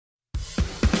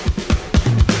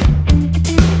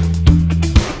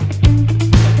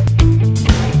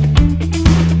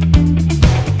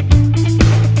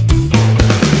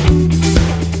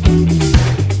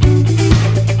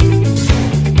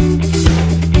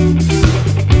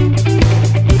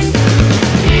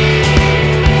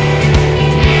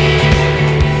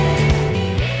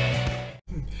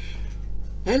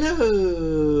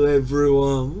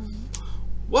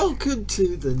welcome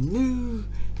to the new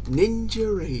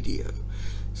Ninja Radio.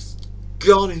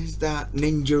 Gone is that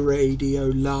Ninja Radio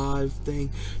live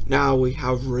thing. Now we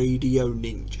have Radio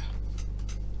Ninja.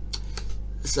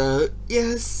 So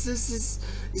yes, this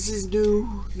is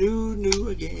new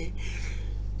again.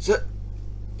 So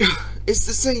it's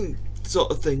the same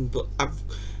sort of thing, but I've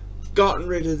gotten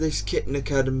rid of this Kitten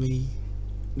Academy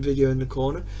video in the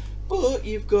corner, but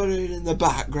you've got it in the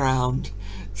background.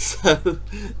 So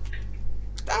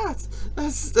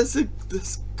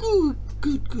that's good.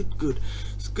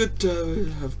 It's good to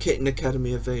have Kitten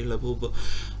Academy available, but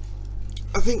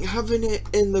I think having it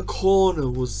in the corner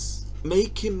was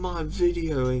making my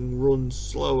videoing run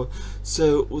slower,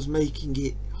 so it was making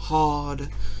it harder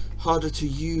to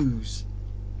use,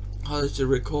 harder to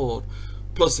record.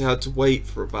 Plus I had to wait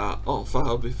for about half an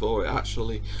hour before it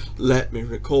actually let me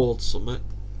record something,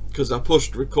 because I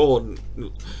pushed record and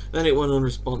then it went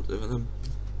unresponsive, and then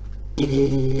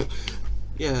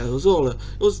yeah, it was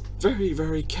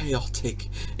very chaotic.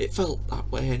 It felt that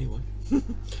way anyway.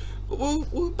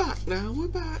 But we're back now. We're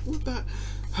back.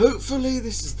 Hopefully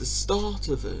this is the start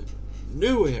of a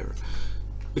new era,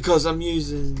 because I'm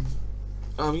using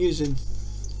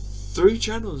 3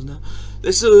 channels now.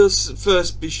 This will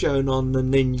first be shown on the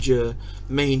Ninja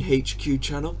main HQ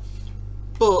channel,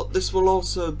 but this will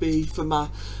also be for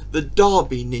the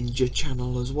Derby Ninja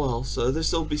channel as well, so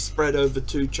this will be spread over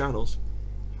 2 channels.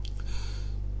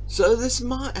 So this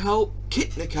might help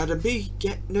Kitten Academy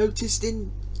get noticed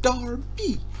in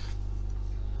Derby,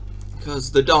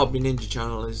 because the Derby Ninja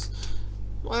channel is,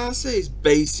 well, I say it's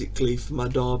basically for my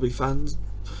Derby fans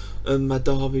and my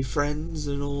Derby friends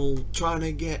and all, trying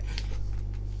to get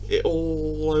it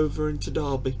all over into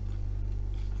Derby.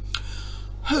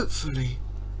 Hopefully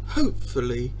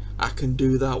I can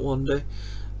do that one day.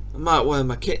 I might wear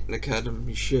my Kitten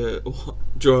Academy shirt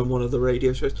during one of the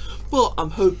radio shows, but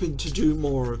I'm hoping to do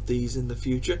more of these in the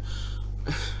future.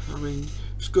 I mean,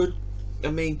 it's good.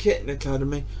 I mean, Kitten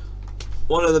Academy,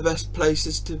 one of the best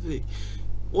places to be.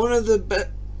 One of the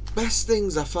best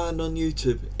things I found on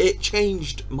YouTube. It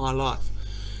changed my life.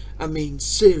 I mean,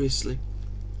 seriously.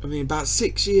 I mean, about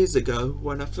 6 years ago,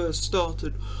 when I first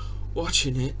started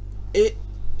watching it, it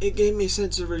gave me a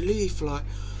sense of relief. Like,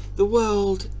 the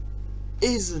world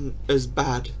isn't as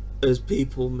bad as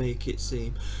people make it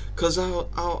seem, because I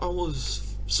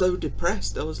was so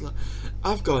depressed. I was like,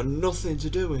 I've got nothing to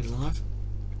do in life.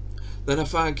 Then I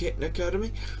found Kitten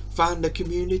Academy, found a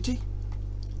community,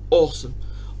 awesome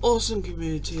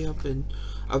community. I've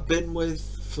been with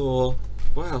for,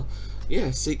 well,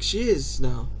 yeah, 6 years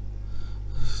now.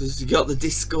 You got the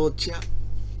Discord chat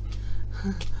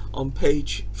on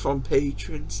from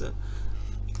Patreon, so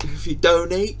if you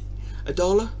donate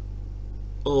 $1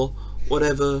 or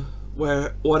whatever,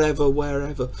 wherever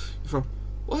you're from,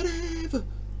 wherever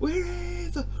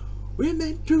we're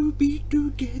meant to be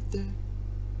together.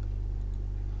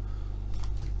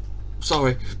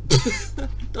 Sorry,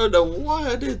 don't know why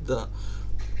I did that.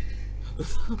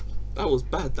 That was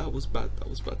bad.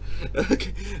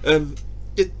 Okay,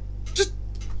 just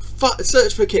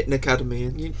search for Kitten Academy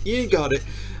and you got it,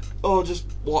 or just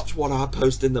watch what I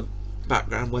post in the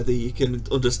background, whether you can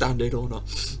understand it or not.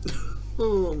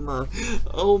 Oh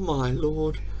my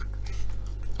lord,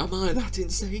 am I that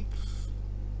insane?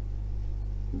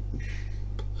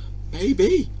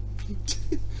 Maybe.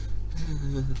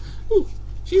 Ooh,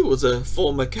 she was a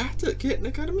former cat at Kitten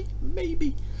Academy,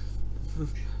 maybe.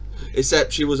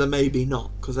 Except she was a maybe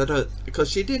not, because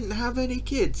she didn't have any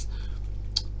kids.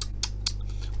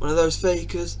 One of those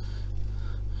fakers,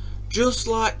 just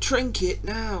like Trinket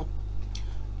now.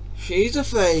 She's a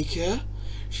faker.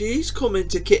 She's coming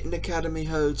to Kitten Academy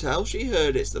Hotel. She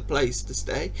heard it's the place to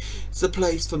stay. It's the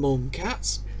place for mum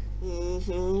cats.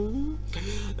 And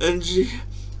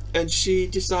she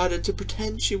decided to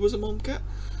pretend she was a mum cat.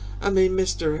 I mean,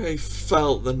 Mr. A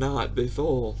felt the night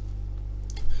before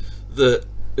that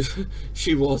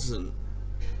she wasn't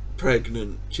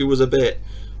pregnant. She was a bit,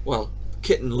 well,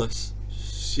 kittenless.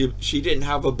 She didn't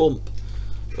have a bump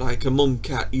like a mum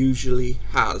cat usually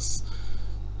has.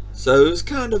 So he was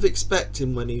kind of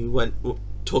expecting, when he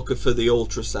took her for the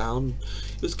ultrasound,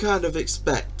 he was kind of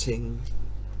expecting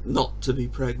not to be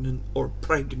pregnant, or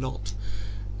pregnant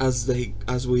as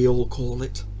we all call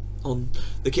it on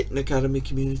the Kitten Academy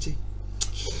community.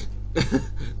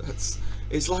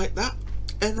 It's like that,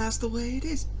 and that's the way it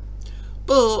is.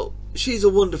 But she's a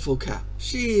wonderful cat.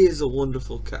 She is a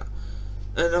wonderful cat,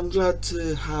 and I'm glad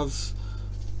to have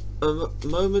a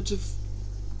moment of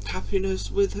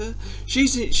happiness with her.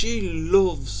 She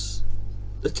loves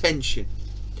attention.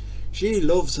 She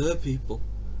loves her people,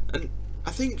 and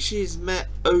I think she's met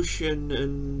Ocean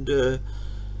and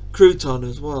Crouton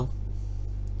as well.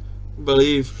 I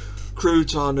believe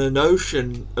Crouton and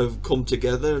Ocean have come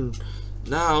together, and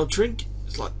now Trinket.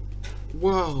 It's like,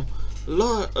 wow, a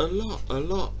lot, a lot, a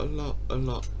lot, a lot, a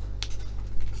lot,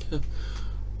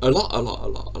 a lot, a lot, a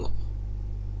lot, a lot,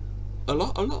 a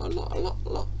lot, a lot, a lot, a lot, a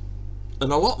lot,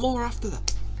 and a lot more after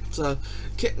that. So,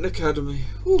 Kitten Academy.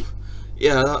 Whew.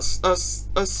 Yeah, that's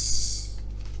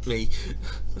me.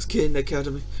 That's Kitten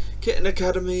Academy. Kitten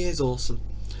Academy is awesome.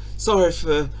 Sorry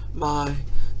for my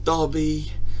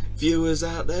Derby viewers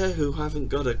out there who haven't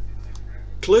got a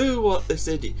clue what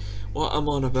I'm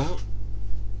on about.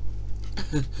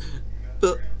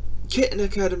 But Kitten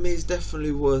Academy is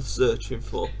definitely worth searching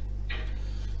for.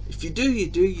 If you do, you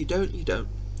do. You don't, you don't.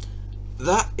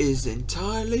 That is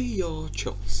entirely your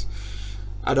choice.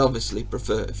 I'd obviously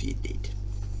prefer if you did.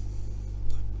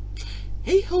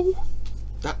 Hey ho,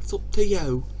 that's up to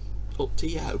you. Up to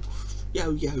you.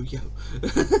 Yo, yo, yo.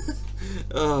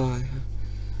 Oh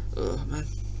man.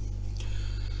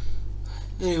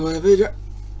 Anyway, I've been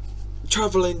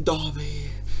travelling Derby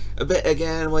a bit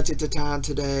again. Went into town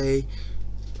today.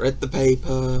 Read the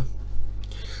paper.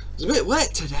 It was a bit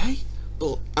wet today,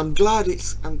 but I'm glad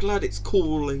it's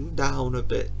cooling down a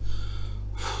bit.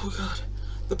 Oh God.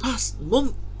 The past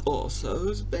month or so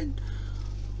has been,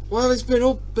 well, it's been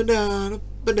up and down, up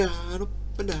and down, up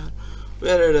and down. We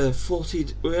had a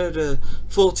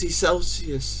 40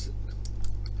 Celsius.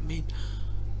 I mean,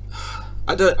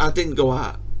 I didn't go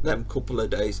out them couple of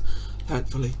days.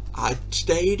 Thankfully, I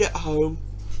stayed at home,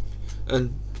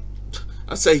 and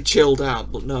I say chilled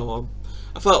out, but no,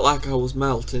 I felt like I was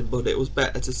melting. But it was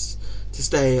better to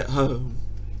stay at home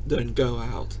than go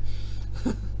out.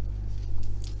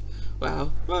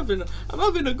 Wow, I'm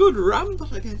having a good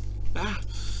ramble again.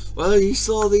 Well, you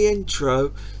saw the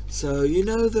intro, so you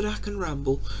know that I can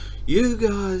ramble. You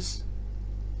guys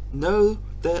know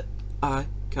that I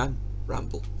can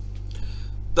ramble.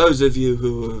 Those of you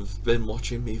who have been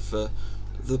watching me for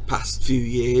the past few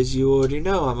years, you already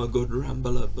know I'm a good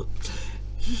rambler, but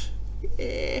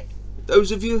yeah,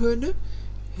 those of you who are new,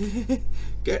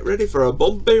 get ready for a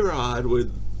bumpy ride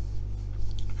with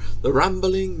the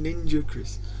rambling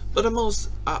NinjaChris. But I'm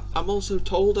also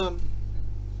told I'm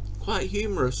quite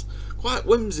humorous, quite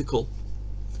whimsical.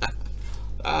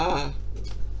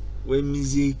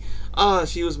 Whimsy.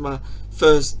 She was my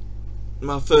first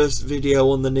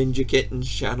video on the Ninja Kittens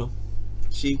channel.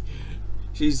 She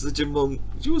was such a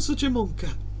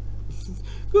monka.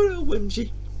 Good old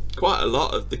Whimsy. Quite a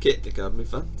lot of the Kitten Academy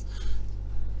fans.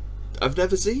 I've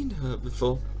never seen her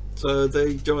before, so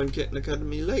they joined Kitten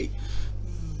Academy late.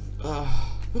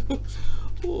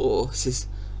 This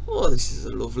is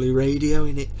a lovely radio,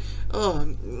 innit?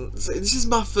 This is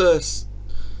my first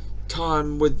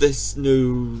time with this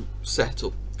new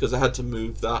setup, because I had to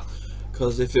move that,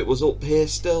 because if it was up here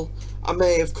still, I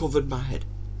may have covered my head.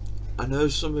 I know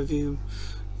some of you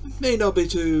may not be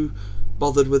too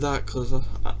bothered with that, because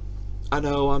I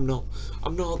know I'm not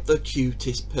the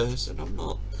cutest person. I'm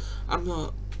not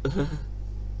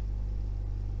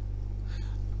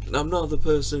I'm not the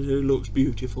person who looks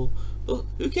beautiful, but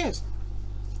who cares?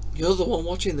 You're the one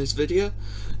watching this video,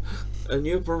 and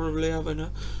you're probably having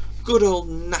a good old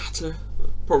natter,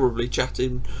 probably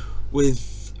chatting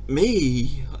with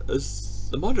me as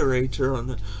the moderator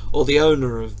or the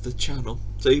owner of the channel.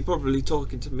 So you're probably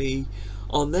talking to me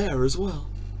on there as well.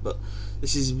 But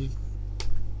this is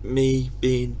me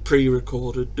being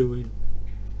pre-recorded, doing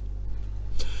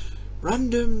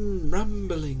random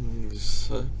ramblings.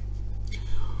 So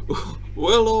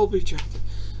we'll all be chatting.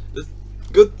 The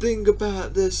good thing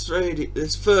about this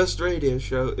first radio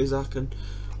show is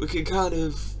we can kind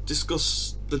of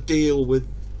discuss the deal with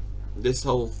this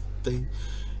whole thing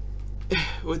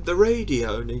with the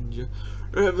radio ninja.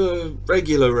 Remember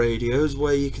regular radios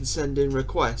where you can send in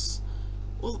requests?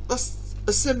 Well, that's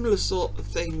a similar sort of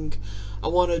thing I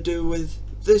want to do with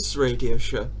this radio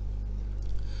show.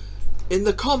 In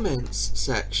the comments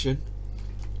section,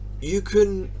 you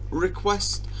can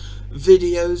request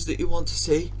videos that you want to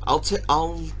see. I'll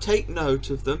take note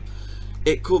of them.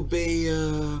 It could be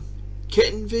a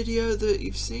kitten video that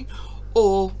you've seen,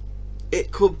 or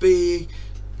it could be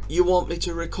you want me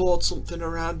to record something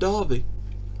around Derby.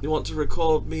 You want to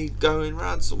record me going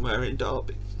around somewhere in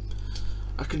Derby.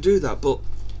 I can do that, but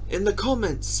in the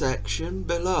comments section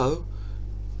below,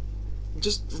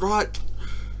 just write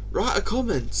a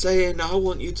comment saying I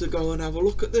want you to go and have a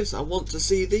look at this. I want to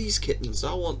see these kittens.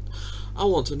 I want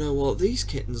to know what these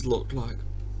kittens look like,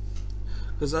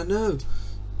 because I know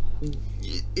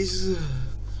it's an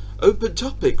open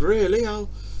topic really.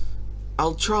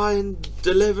 I'll try and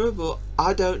deliver, but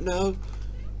I don't know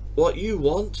what you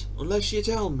want unless you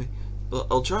tell me. but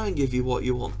I'll try and give you what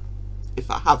you want if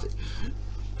I have it.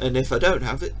 And if I don't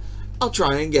have it, I'll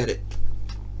try and get it.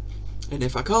 And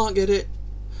if I can't get it,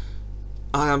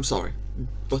 I am sorry,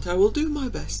 but I will do my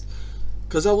best,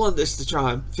 because I want this to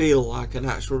try and feel like an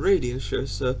actual radio show.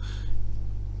 So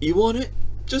you want it,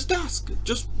 just ask,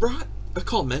 just write a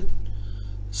comment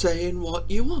saying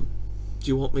what you want. Do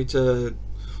you want me to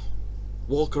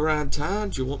walk around town?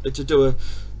 Do you want me to do a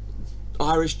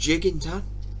Irish jig in town?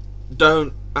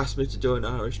 Don't ask me to do an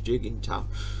Irish jig in town.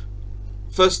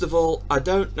 First of all, I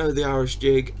don't know the Irish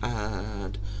jig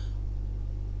and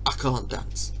I can't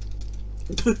dance.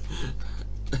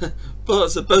 But I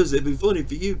suppose it'd be funny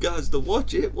for you guys to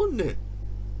watch it, wouldn't it?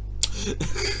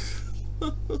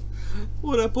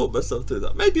 Would I put myself through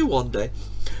that? Maybe one day.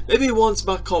 Maybe once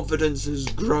my confidence has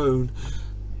grown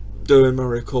doing my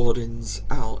recordings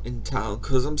out in town,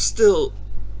 because I'm still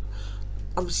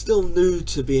new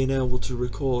to being able to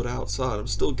record outside. I'm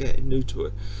still getting new to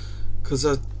it,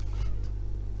 because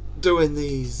doing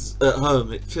these at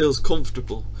home, it feels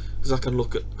comfortable, because I can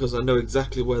look at, because I know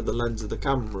exactly where the lens of the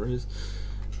camera is.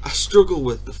 I struggle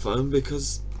with the phone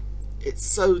because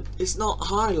it's not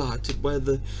highlighted where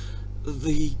the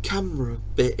camera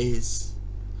bit is,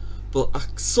 but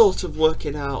I'm sort of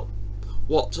working out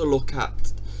what to look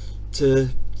at to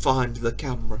find the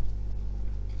camera.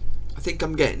 I think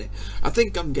I'm getting it.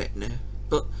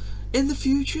 But in the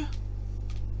future,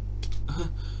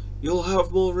 you'll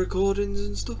have more recordings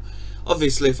and stuff.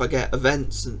 Obviously, if I get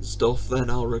events and stuff, then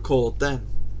I'll record them.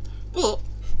 But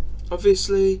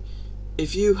obviously,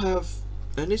 if you have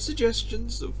any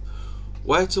suggestions of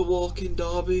where to walk in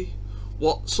Derby,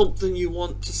 something you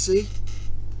want to see,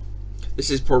 this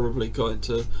is probably going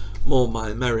to more my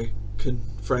American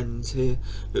friends here,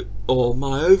 or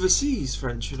my overseas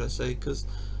friends, should I say, because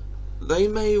they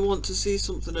may want to see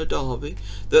something at Derby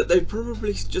that they've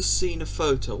probably just seen a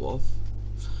photo of,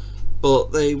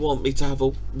 but they want me to have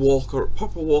a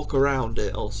proper walk around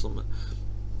it or something.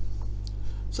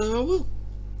 So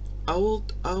I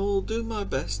will do my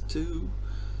best to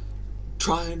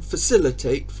try and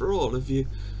facilitate for all of you,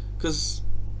 because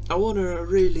I want to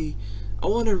really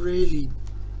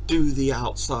do the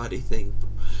outsidey thing.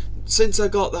 Since I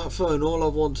got that phone, all I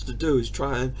wanted to do is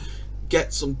try and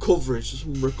get some coverage,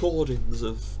 some recordings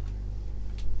of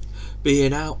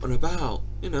being out and about,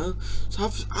 you know, so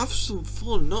have some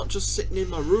fun, not just sitting in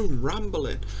my room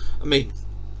rambling. I mean,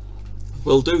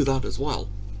 we'll do that as well,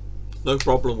 no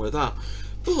problem with that,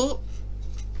 but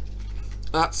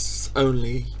that's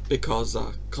only because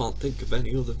I can't think of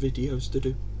any other videos to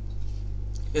do.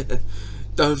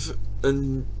 Don't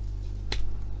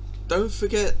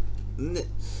forget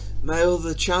my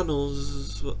other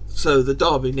channels, so the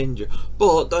Derby Ninja,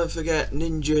 but don't forget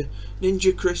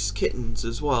NinjaChris Kittens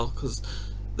as well, because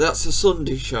that's a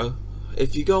Sunday show.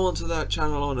 If you go onto that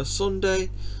channel on a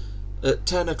Sunday at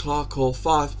 10 o'clock or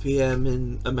 5 PM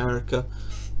in America,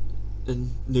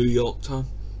 in New York time,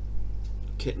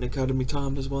 Kitten Academy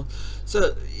time as well,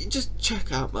 so you just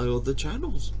check out my other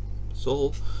channels.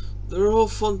 So they're all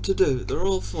fun to do, they're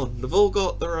all fun, they've all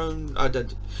got their own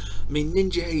identity. I mean,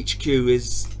 Ninja HQ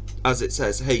is, as it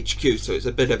says, HQ, so it's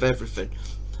a bit of everything,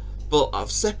 but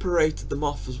I've separated them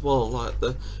off as well. Like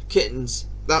the Kittens,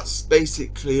 that's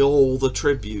basically all the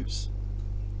tributes.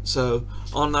 So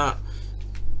on my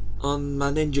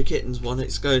Ninja Kittens one,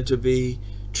 it's going to be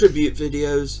tribute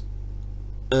videos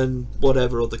and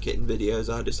whatever other kitten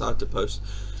videos I decide to post.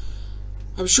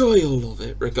 I'm sure you'll love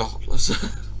it regardless.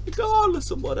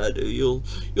 Regardless of what I do,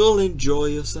 you'll enjoy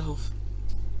yourself.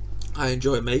 I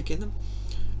enjoy making them,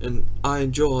 and I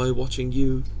enjoy watching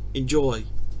you enjoy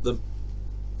them.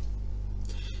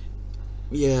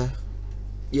 Yeah.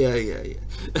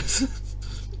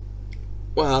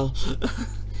 Well,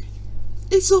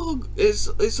 it's all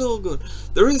good.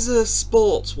 There is a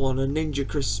sports one, a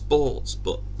NinjaChris Sports,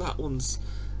 but that one's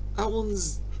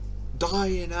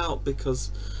dying out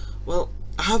because, well,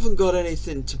 I haven't got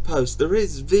anything to post. There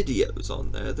is videos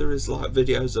on there. There is like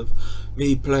videos of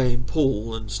me playing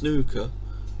pool and snooker,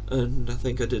 and I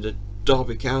think I did a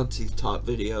Derby County type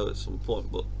video at some point,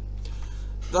 but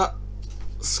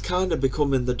that's kind of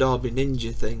becoming the Derby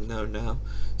Ninja thing though now.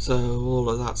 So all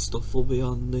of that stuff will be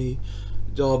on the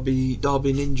Derby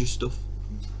Ninja stuff.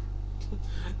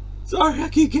 Sorry, I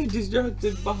keep getting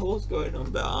distracted by what's going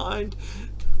on behind.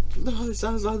 No, it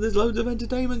sounds like there's loads of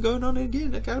entertainment going on in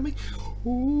Kitten Academy.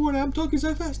 Ooh, and I'm talking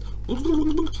so fast.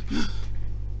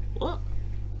 What?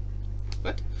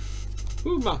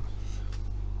 Who am I?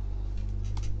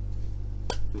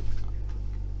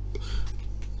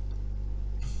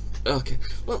 Okay,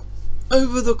 well,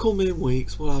 over the coming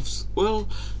weeks we'll have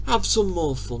some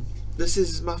more fun. this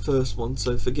is my first one,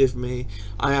 so forgive me.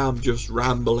 I am just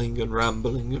rambling and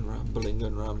rambling and rambling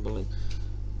and rambling.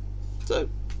 So,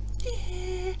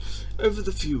 yeah, over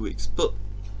the few weeks, but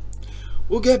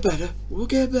we'll get better. We'll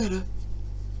get better.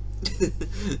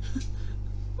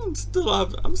 I'm still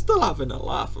having a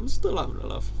laugh. I'm still having a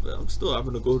laugh of it. I'm still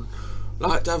having a good,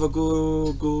 like to have a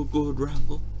good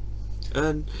ramble.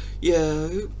 And yeah,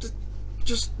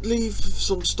 just leave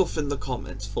some stuff in the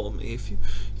comments for me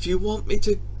if you want me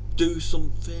to do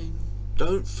something.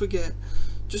 Don't forget,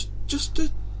 just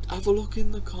to have a look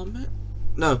in the comment.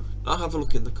 No, not have a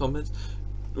look in the comments.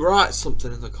 Write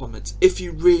something in the comments if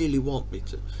you really want me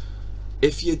to.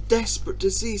 If you're desperate to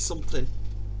see something,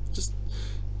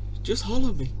 just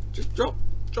holler me. Just drop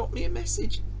me a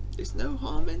message. There's no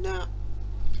harm in that.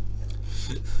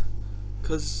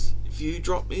 Because if you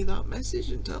drop me that message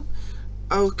and tell,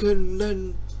 I can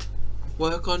then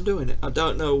work on doing it. I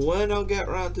don't know when I'll get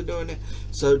around to doing it,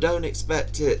 so don't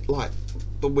expect it like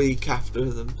the week after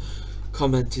the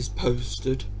comment is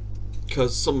posted,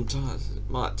 because sometimes it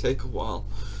might take a while.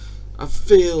 I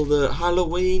feel that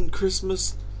Halloween,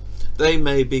 Christmas, they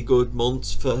may be good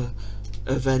months for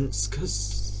events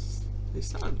because they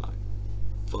sound like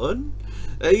fun.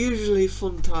 They're usually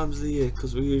fun times of the year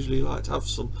because we usually like to have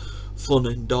some fun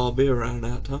in Derby around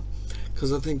that time.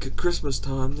 Because I think at Christmas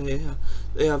time they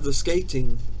have the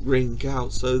skating rink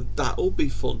out, so that'll be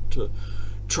fun to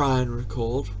try and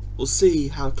record. We'll see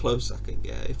how close I can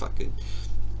get, if I can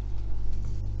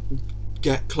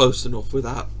get close enough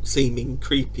without seeming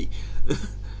creepy.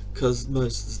 Because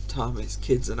most of the time it's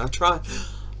kids, and I try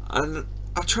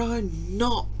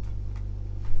not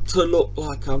to look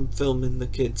like I'm filming the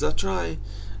kids. I try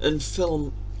and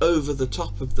film over the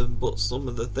top of them, but some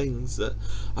of the things that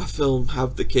I film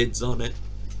have the kids on it,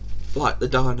 like the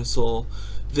dinosaur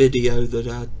video that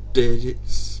I did.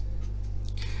 It's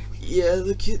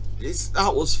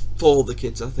that was for the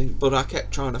kids, I think, but I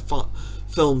kept trying to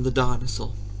film the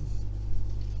dinosaur.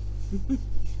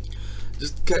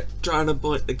 Just kept trying to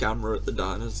point the camera at the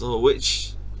dinosaur,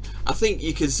 which I think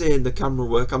you can see in the camera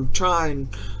work. I'm trying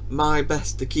my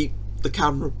best to keep the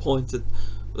camera pointed,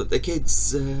 but the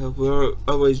kids were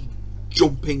always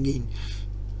jumping in.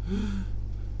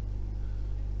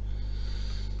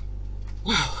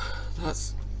 Wow,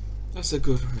 that's a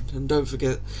good one. And don't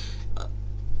forget,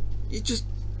 you just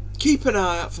keep an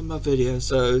eye out for my video.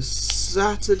 So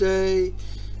Saturday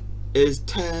is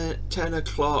 10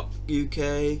 o'clock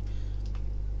UK.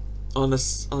 On a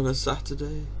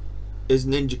Saturday is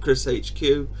NinjaChris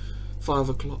HQ, 5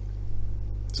 o'clock.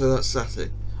 So that's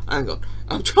Saturday. Hang on,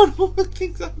 I'm trying to work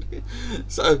things out here.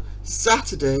 So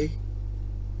Saturday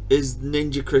is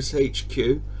NinjaChris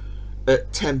HQ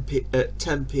at 10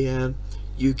 PM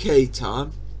UK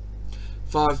time,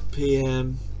 5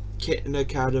 PM Kitten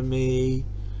Academy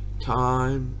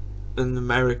time in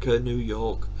America, New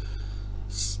York.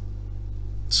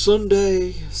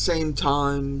 Sunday, same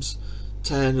times,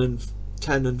 10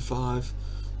 and 5.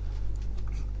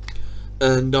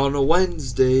 And on a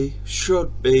Wednesday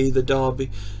should be the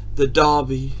Derby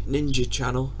Ninja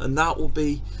channel, and that will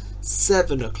be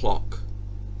 7 o'clock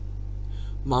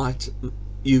my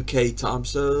UK time,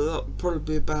 so that will probably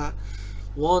be about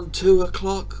 1-2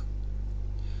 o'clock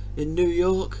in New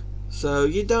York. So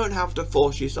you don't have to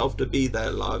force yourself to be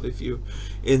there live if you're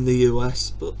in the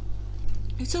US, but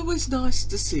it's always nice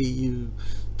to see you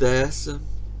there. So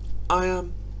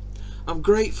I'm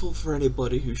grateful for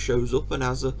anybody who shows up and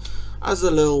has a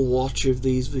little watch of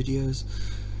these videos,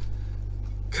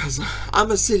 because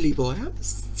I'm a silly boy. I'm a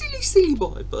silly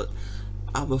boy, but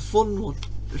I'm a fun one.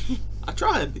 I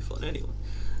try and be fun anyway.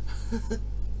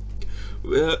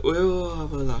 we all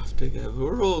have a laugh together.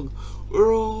 We're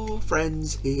all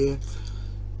friends here.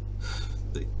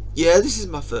 Yeah, this is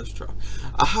my first try.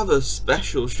 I have a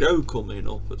special show coming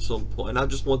up at some point. I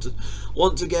just want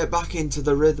to get back into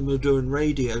the rhythm of doing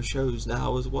radio shows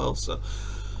now as well. So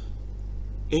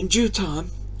in due time,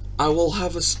 I will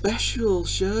have a special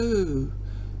show.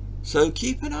 So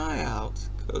keep an eye out,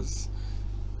 because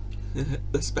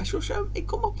the special show may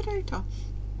come up at any time.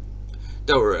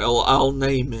 Don't worry, I'll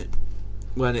name it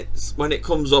when it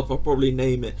comes up. I'll probably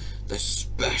name it the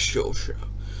special show,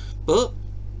 but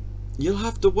you'll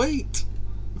have to wait.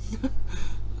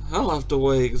 I'll have to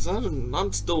wait, because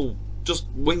I'm still just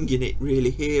winging it really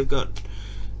here. I've got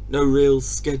no real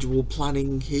schedule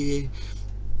planning here.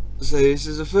 So this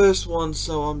is the first one,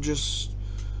 so I'm just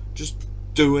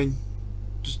doing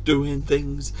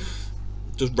things,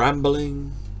 just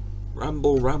rambling,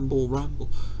 ramble.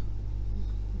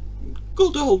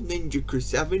 Good old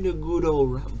NinjaChris having a good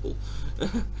old ramble.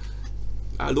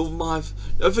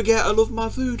 Don't forget, I love my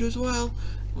food as well.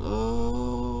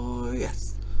 Oh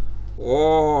yes.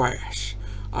 Oh yes.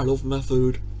 I love my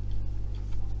food.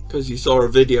 Because you saw a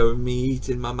video of me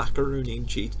eating my macaroni and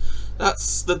cheese.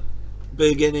 That's the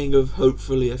beginning of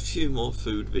hopefully a few more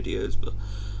food videos, but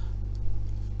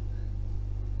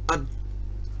I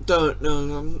don't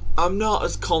know. I'm not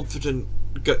as confident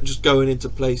just going into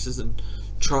places and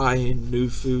trying new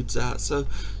foods out, so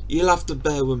you'll have to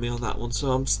bear with me on that one.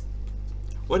 So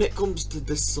when it comes to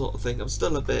this sort of thing, I'm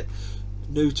still a bit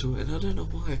new to it, and I don't know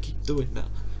why I keep doing that.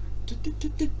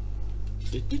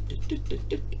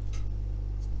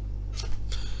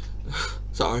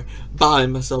 Sorry,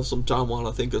 buying myself some time while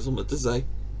I think of something to say.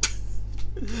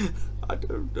 I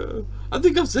don't know. I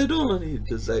think I've said all I needed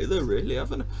to say though, really,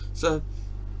 haven't I? So,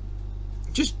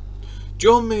 just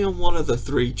join me on one of the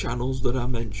 3 channels that I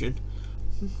mentioned.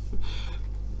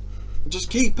 Just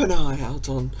keep an eye out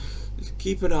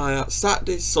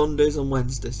Saturdays, Sundays and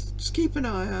Wednesdays. Just keep an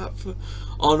eye out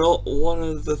on one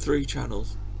of the 3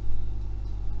 channels.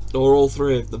 Or all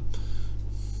 3 of them.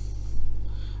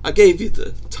 I gave you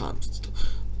the times and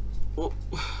stuff. Well,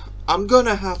 I'm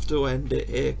gonna have to end it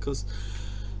here because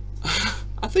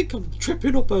I think I'm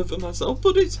tripping up over myself.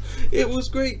 But it was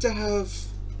great to have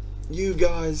you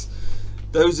guys,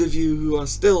 those of you who are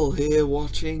still here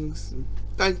watching.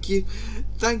 Thank you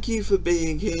for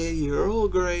being here. You're all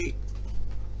great,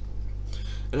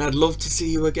 and I'd love to see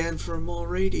you again for more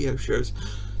radio shows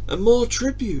and more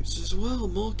tributes as well.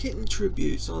 More kitten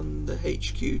tributes on the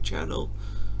HQ channel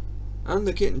and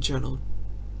the Kitten channel.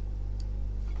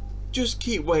 Just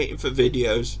keep waiting for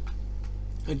videos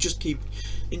and just keep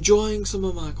enjoying some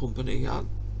of my company. I'm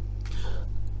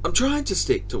trying to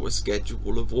stick to a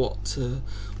schedule of what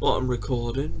I'm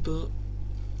recording, but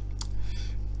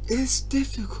it's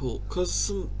difficult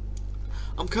because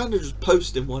I'm kind of just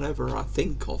posting whatever I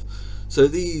think of. So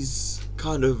these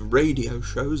kind of radio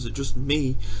shows are just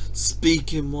me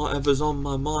speaking whatever's on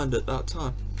my mind at that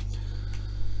time.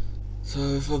 So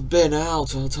if I've been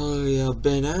out, I'll tell you I've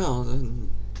been out, and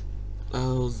I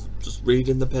was just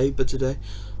reading the paper today.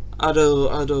 I had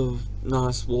a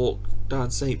nice walk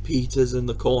down St. Peter's in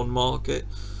the corn market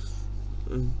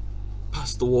and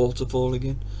past the waterfall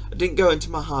again. I didn't go into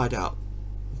my hideout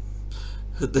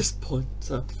at this point,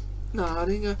 so no, I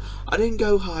didn't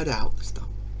go hide out this time.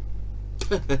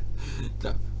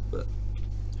 No, but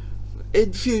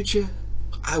in future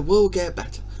I will get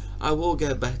better. I will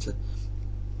get better.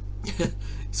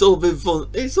 It's all been fun.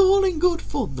 It's all in good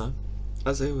fun though,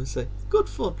 as I always say. Good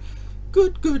fun.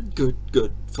 Good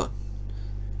fun.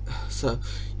 So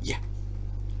yeah.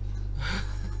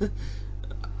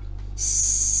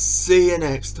 See you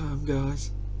next time, guys.